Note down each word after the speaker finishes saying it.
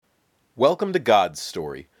Welcome to God's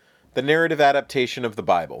Story, the narrative adaptation of the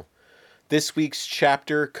Bible. This week's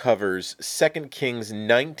chapter covers 2 Kings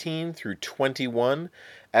 19 through 21,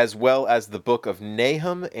 as well as the book of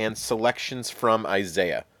Nahum and selections from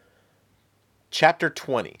Isaiah. Chapter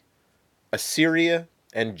 20, Assyria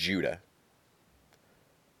and Judah.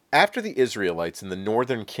 After the Israelites in the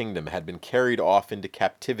northern kingdom had been carried off into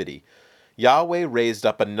captivity, Yahweh raised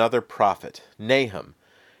up another prophet, Nahum,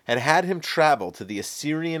 and had him travel to the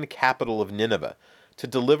Assyrian capital of Nineveh to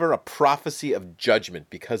deliver a prophecy of judgment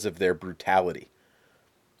because of their brutality.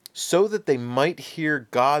 So that they might hear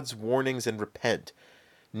God's warnings and repent,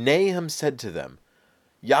 Nahum said to them,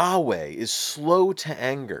 Yahweh is slow to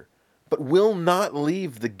anger, but will not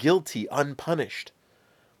leave the guilty unpunished.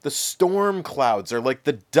 The storm clouds are like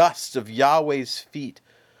the dust of Yahweh's feet.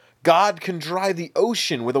 God can dry the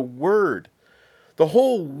ocean with a word. The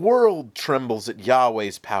whole world trembles at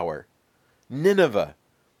Yahweh's power. Nineveh,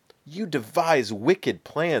 you devise wicked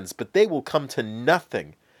plans, but they will come to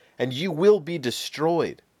nothing, and you will be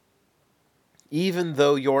destroyed. Even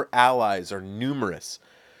though your allies are numerous,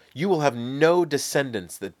 you will have no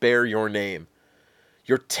descendants that bear your name.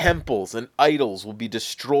 Your temples and idols will be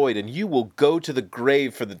destroyed, and you will go to the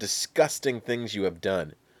grave for the disgusting things you have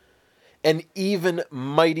done. An even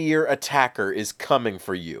mightier attacker is coming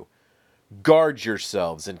for you. Guard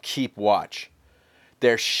yourselves and keep watch.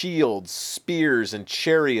 Their shields, spears, and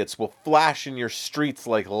chariots will flash in your streets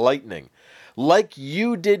like lightning. Like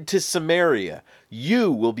you did to Samaria,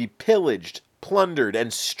 you will be pillaged, plundered,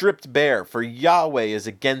 and stripped bare, for Yahweh is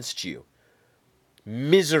against you.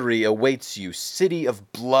 Misery awaits you, city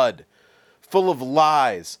of blood, full of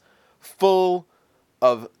lies, full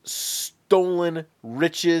of stolen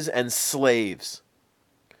riches and slaves.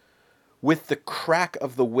 With the crack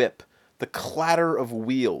of the whip, the clatter of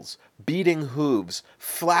wheels, beating hooves,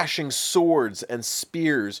 flashing swords and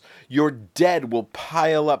spears, your dead will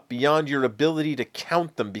pile up beyond your ability to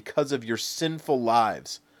count them because of your sinful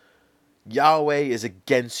lives. Yahweh is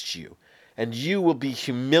against you, and you will be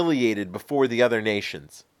humiliated before the other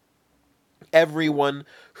nations. Everyone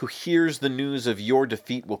who hears the news of your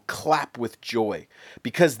defeat will clap with joy,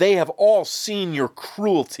 because they have all seen your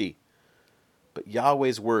cruelty. But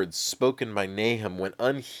Yahweh's words spoken by Nahum went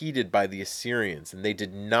unheeded by the Assyrians, and they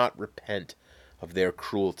did not repent of their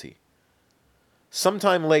cruelty.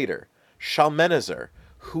 Sometime later, Shalmaneser,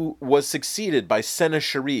 who was succeeded by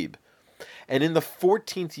Sennacherib, and in the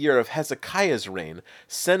 14th year of Hezekiah's reign,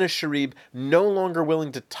 Sennacherib, no longer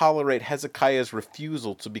willing to tolerate Hezekiah's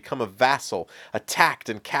refusal to become a vassal, attacked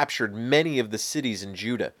and captured many of the cities in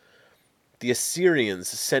Judah. The Assyrians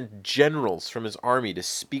sent generals from his army to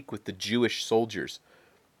speak with the Jewish soldiers.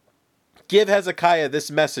 Give Hezekiah this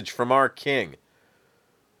message from our king.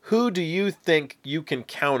 Who do you think you can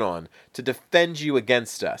count on to defend you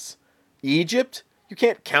against us? Egypt? You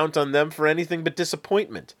can't count on them for anything but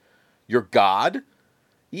disappointment. Your God?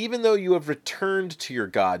 Even though you have returned to your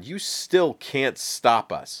God, you still can't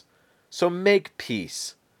stop us. So make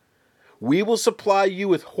peace. We will supply you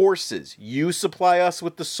with horses. You supply us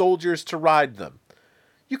with the soldiers to ride them.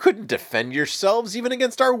 You couldn't defend yourselves even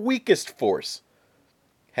against our weakest force.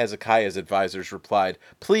 Hezekiah's advisors replied,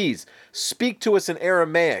 Please, speak to us in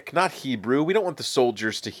Aramaic, not Hebrew. We don't want the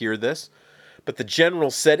soldiers to hear this. But the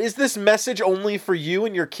general said, Is this message only for you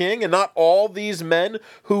and your king, and not all these men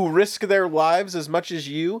who risk their lives as much as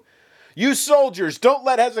you? You soldiers, don't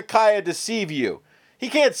let Hezekiah deceive you. He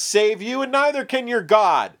can't save you, and neither can your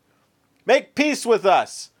God. Make peace with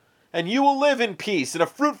us, and you will live in peace in a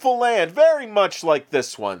fruitful land, very much like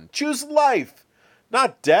this one. Choose life,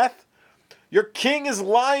 not death. Your king is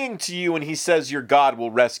lying to you when he says your God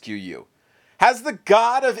will rescue you. Has the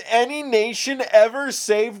God of any nation ever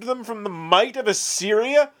saved them from the might of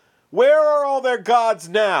Assyria? Where are all their gods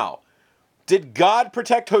now? Did God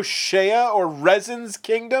protect Hoshea or Rezin's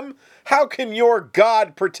kingdom? How can your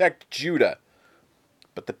God protect Judah?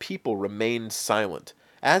 But the people remained silent,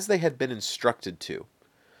 as they had been instructed to.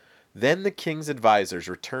 Then the king's advisors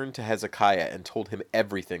returned to Hezekiah and told him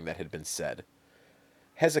everything that had been said.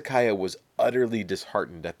 Hezekiah was utterly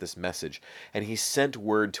disheartened at this message, and he sent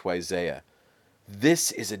word to Isaiah,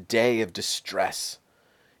 This is a day of distress.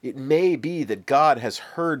 It may be that God has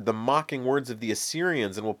heard the mocking words of the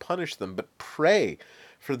Assyrians and will punish them, but pray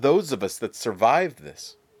for those of us that survived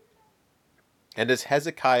this. And as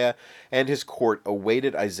Hezekiah and his court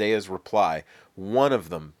awaited Isaiah's reply, one of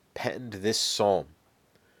them penned this psalm.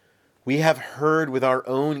 We have heard with our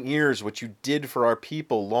own ears what you did for our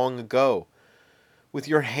people long ago. With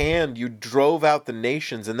your hand you drove out the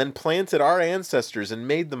nations and then planted our ancestors and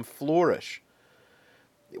made them flourish.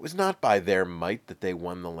 It was not by their might that they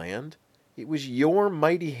won the land. It was your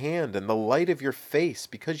mighty hand and the light of your face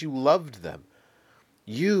because you loved them.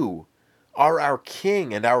 You are our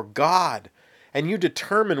King and our God, and you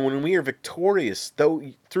determine when we are victorious, though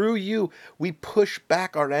through you we push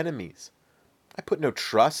back our enemies. I put no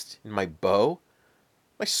trust in my bow.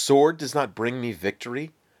 My sword does not bring me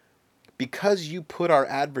victory. Because you put our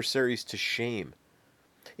adversaries to shame.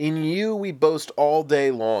 In you we boast all day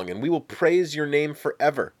long, and we will praise your name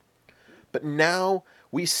forever. But now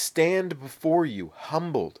we stand before you,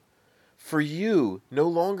 humbled. For you no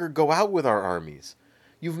longer go out with our armies.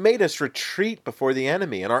 You've made us retreat before the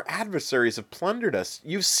enemy, and our adversaries have plundered us.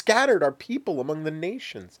 You've scattered our people among the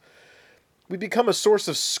nations. We become a source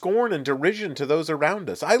of scorn and derision to those around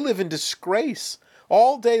us. I live in disgrace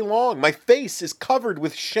all day long. My face is covered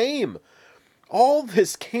with shame. All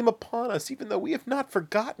this came upon us, even though we have not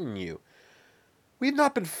forgotten you. We have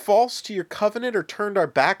not been false to your covenant or turned our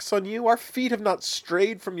backs on you. Our feet have not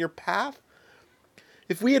strayed from your path.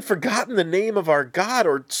 If we had forgotten the name of our God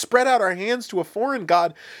or spread out our hands to a foreign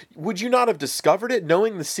God, would you not have discovered it,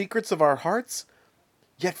 knowing the secrets of our hearts?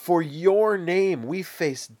 Yet for your name we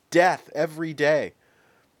face death every day.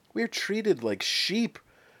 We are treated like sheep,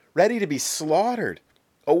 ready to be slaughtered.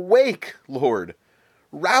 Awake, Lord.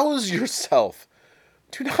 Rouse yourself.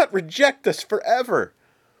 Do not reject us forever.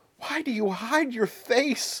 Why do you hide your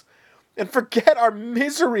face and forget our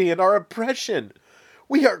misery and our oppression?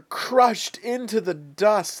 We are crushed into the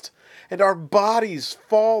dust, and our bodies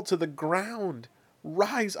fall to the ground.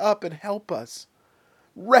 Rise up and help us.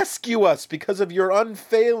 Rescue us because of your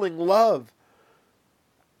unfailing love.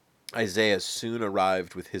 Isaiah soon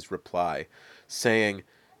arrived with his reply, saying,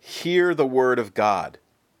 Hear the word of God.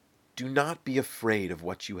 Do not be afraid of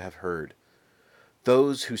what you have heard.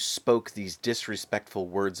 Those who spoke these disrespectful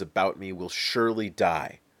words about me will surely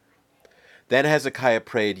die. Then Hezekiah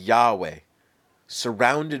prayed, Yahweh,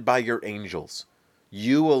 surrounded by your angels,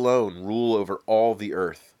 you alone rule over all the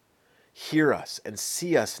earth. Hear us and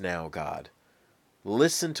see us now, God.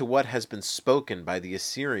 Listen to what has been spoken by the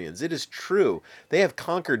Assyrians. It is true, they have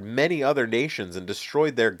conquered many other nations and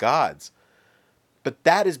destroyed their gods. But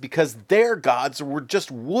that is because their gods were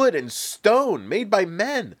just wood and stone made by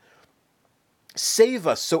men. Save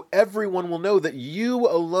us so everyone will know that you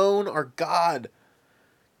alone are God.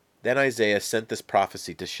 Then Isaiah sent this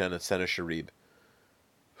prophecy to Sennacherib.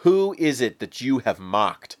 Who is it that you have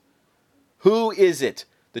mocked? Who is it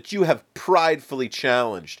that you have pridefully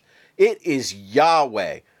challenged? It is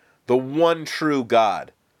Yahweh, the one true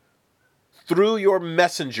God. Through your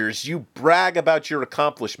messengers you brag about your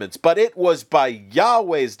accomplishments, but it was by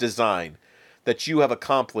Yahweh's design that you have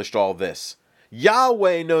accomplished all this.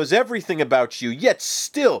 Yahweh knows everything about you, yet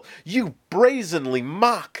still you brazenly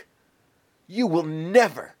mock. You will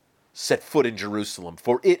never set foot in Jerusalem,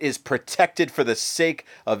 for it is protected for the sake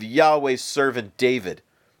of Yahweh's servant David.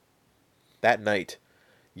 That night,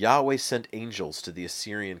 Yahweh sent angels to the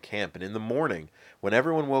Assyrian camp, and in the morning, when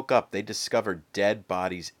everyone woke up, they discovered dead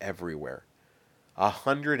bodies everywhere.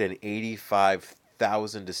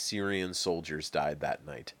 185,000 Assyrian soldiers died that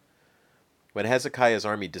night. When Hezekiah's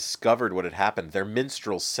army discovered what had happened, their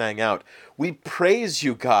minstrels sang out, We praise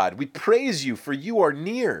you, God, we praise you, for you are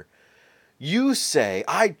near. You say,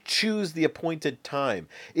 I choose the appointed time.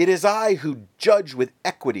 It is I who judge with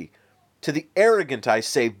equity. To the arrogant I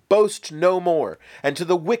say, boast no more, and to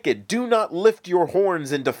the wicked, do not lift your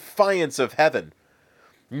horns in defiance of heaven.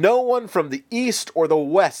 No one from the east or the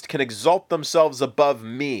west can exalt themselves above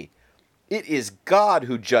me. It is God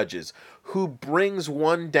who judges, who brings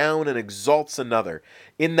one down and exalts another.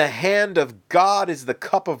 In the hand of God is the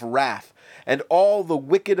cup of wrath, and all the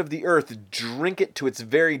wicked of the earth drink it to its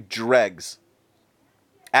very dregs.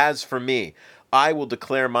 As for me, I will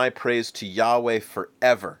declare my praise to Yahweh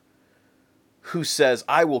forever, who says,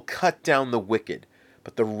 I will cut down the wicked,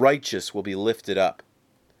 but the righteous will be lifted up.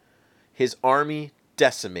 His army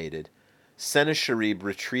decimated, Sennacherib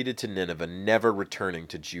retreated to Nineveh, never returning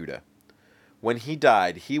to Judah. When he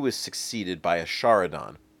died, he was succeeded by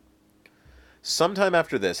Esarhaddon. Sometime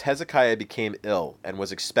after this, Hezekiah became ill and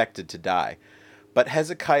was expected to die. But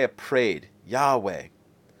Hezekiah prayed, Yahweh,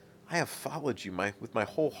 I have followed you with my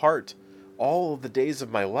whole heart all the days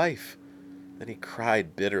of my life. Then he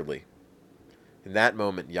cried bitterly. In that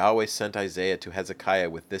moment, Yahweh sent Isaiah to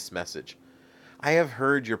Hezekiah with this message. I have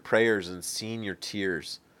heard your prayers and seen your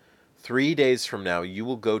tears. 3 days from now, you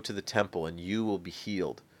will go to the temple and you will be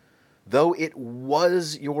healed. Though it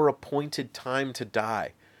was your appointed time to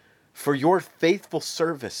die, for your faithful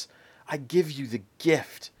service, I give you the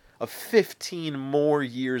gift of 15 more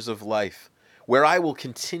years of life, where I will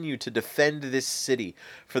continue to defend this city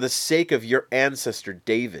for the sake of your ancestor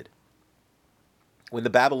David. When the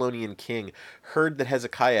Babylonian king heard that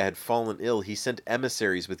Hezekiah had fallen ill, he sent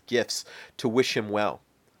emissaries with gifts to wish him well.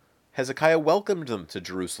 Hezekiah welcomed them to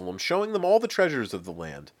Jerusalem, showing them all the treasures of the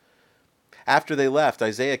land. After they left,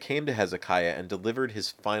 Isaiah came to Hezekiah and delivered his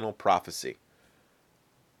final prophecy.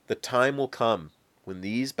 The time will come when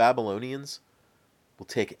these Babylonians will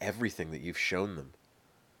take everything that you've shown them.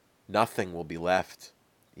 Nothing will be left.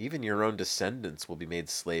 Even your own descendants will be made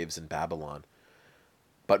slaves in Babylon.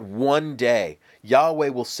 But one day, Yahweh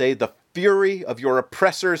will say, the fury of your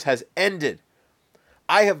oppressors has ended.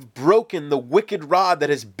 I have broken the wicked rod that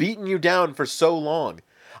has beaten you down for so long.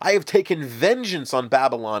 I have taken vengeance on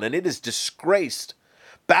Babylon, and it is disgraced.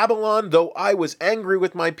 Babylon, though I was angry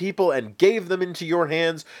with my people and gave them into your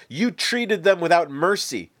hands, you treated them without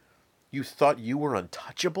mercy. You thought you were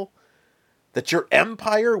untouchable? That your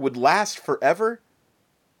empire would last forever?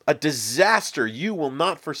 A disaster you will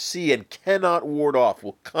not foresee and cannot ward off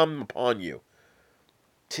will come upon you.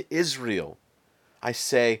 To Israel, I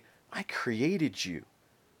say, I created you.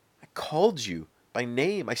 I called you by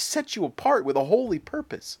name. I set you apart with a holy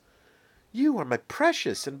purpose. You are my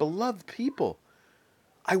precious and beloved people.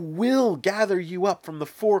 I will gather you up from the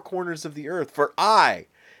four corners of the earth, for I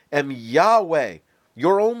am Yahweh,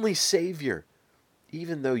 your only Savior.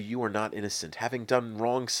 Even though you are not innocent, having done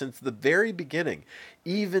wrong since the very beginning,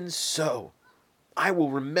 even so, I will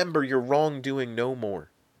remember your wrongdoing no more.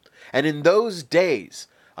 And in those days,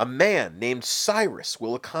 a man named Cyrus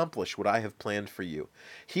will accomplish what I have planned for you.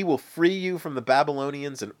 He will free you from the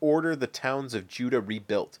Babylonians and order the towns of Judah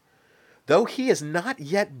rebuilt. Though he is not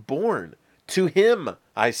yet born, to him,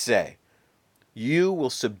 I say, you will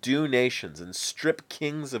subdue nations and strip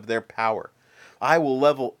kings of their power. I will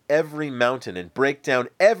level every mountain and break down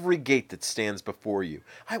every gate that stands before you.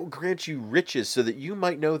 I will grant you riches so that you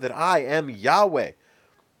might know that I am Yahweh.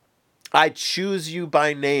 I choose you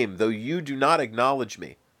by name, though you do not acknowledge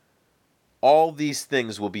me. All these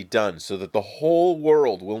things will be done so that the whole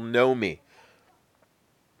world will know me.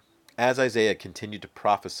 As Isaiah continued to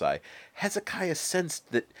prophesy, Hezekiah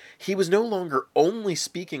sensed that he was no longer only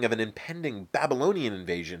speaking of an impending Babylonian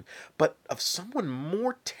invasion, but of someone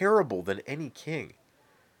more terrible than any king.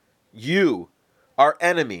 You, our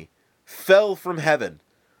enemy, fell from heaven,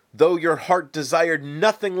 though your heart desired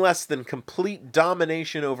nothing less than complete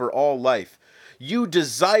domination over all life. You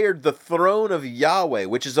desired the throne of Yahweh,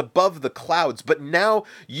 which is above the clouds, but now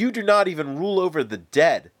you do not even rule over the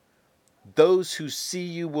dead. Those who see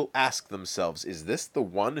you will ask themselves, is this the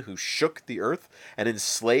one who shook the earth and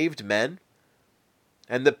enslaved men?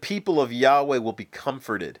 And the people of Yahweh will be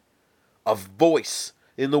comforted. A voice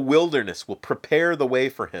in the wilderness will prepare the way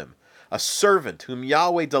for him. A servant whom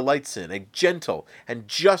Yahweh delights in, a gentle and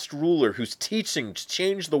just ruler whose teachings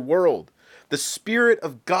change the world. The Spirit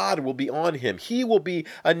of God will be on him. He will be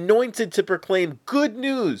anointed to proclaim good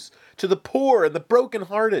news to the poor and the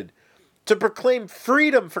brokenhearted, to proclaim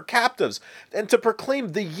freedom for captives, and to proclaim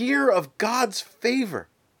the year of God's favor.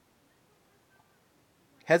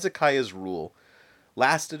 Hezekiah's rule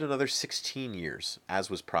lasted another 16 years,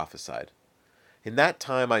 as was prophesied. In that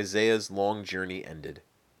time, Isaiah's long journey ended.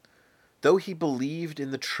 Though he believed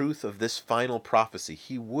in the truth of this final prophecy,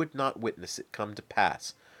 he would not witness it come to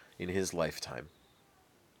pass in his lifetime.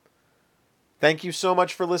 Thank you so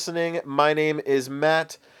much for listening. My name is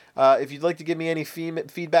Matt. If you'd like to give me any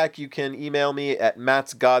feedback, you can email me at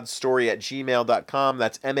mattsgodstory@gmail.com.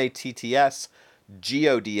 That's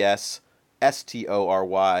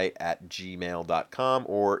mattsgodstory@gmail.com.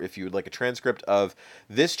 Or if you would like a transcript of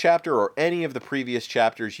this chapter or any of the previous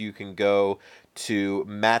chapters, you can go to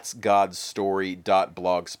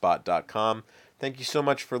mattsgodstory.blogspot.com. Thank you so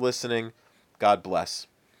much for listening. God bless.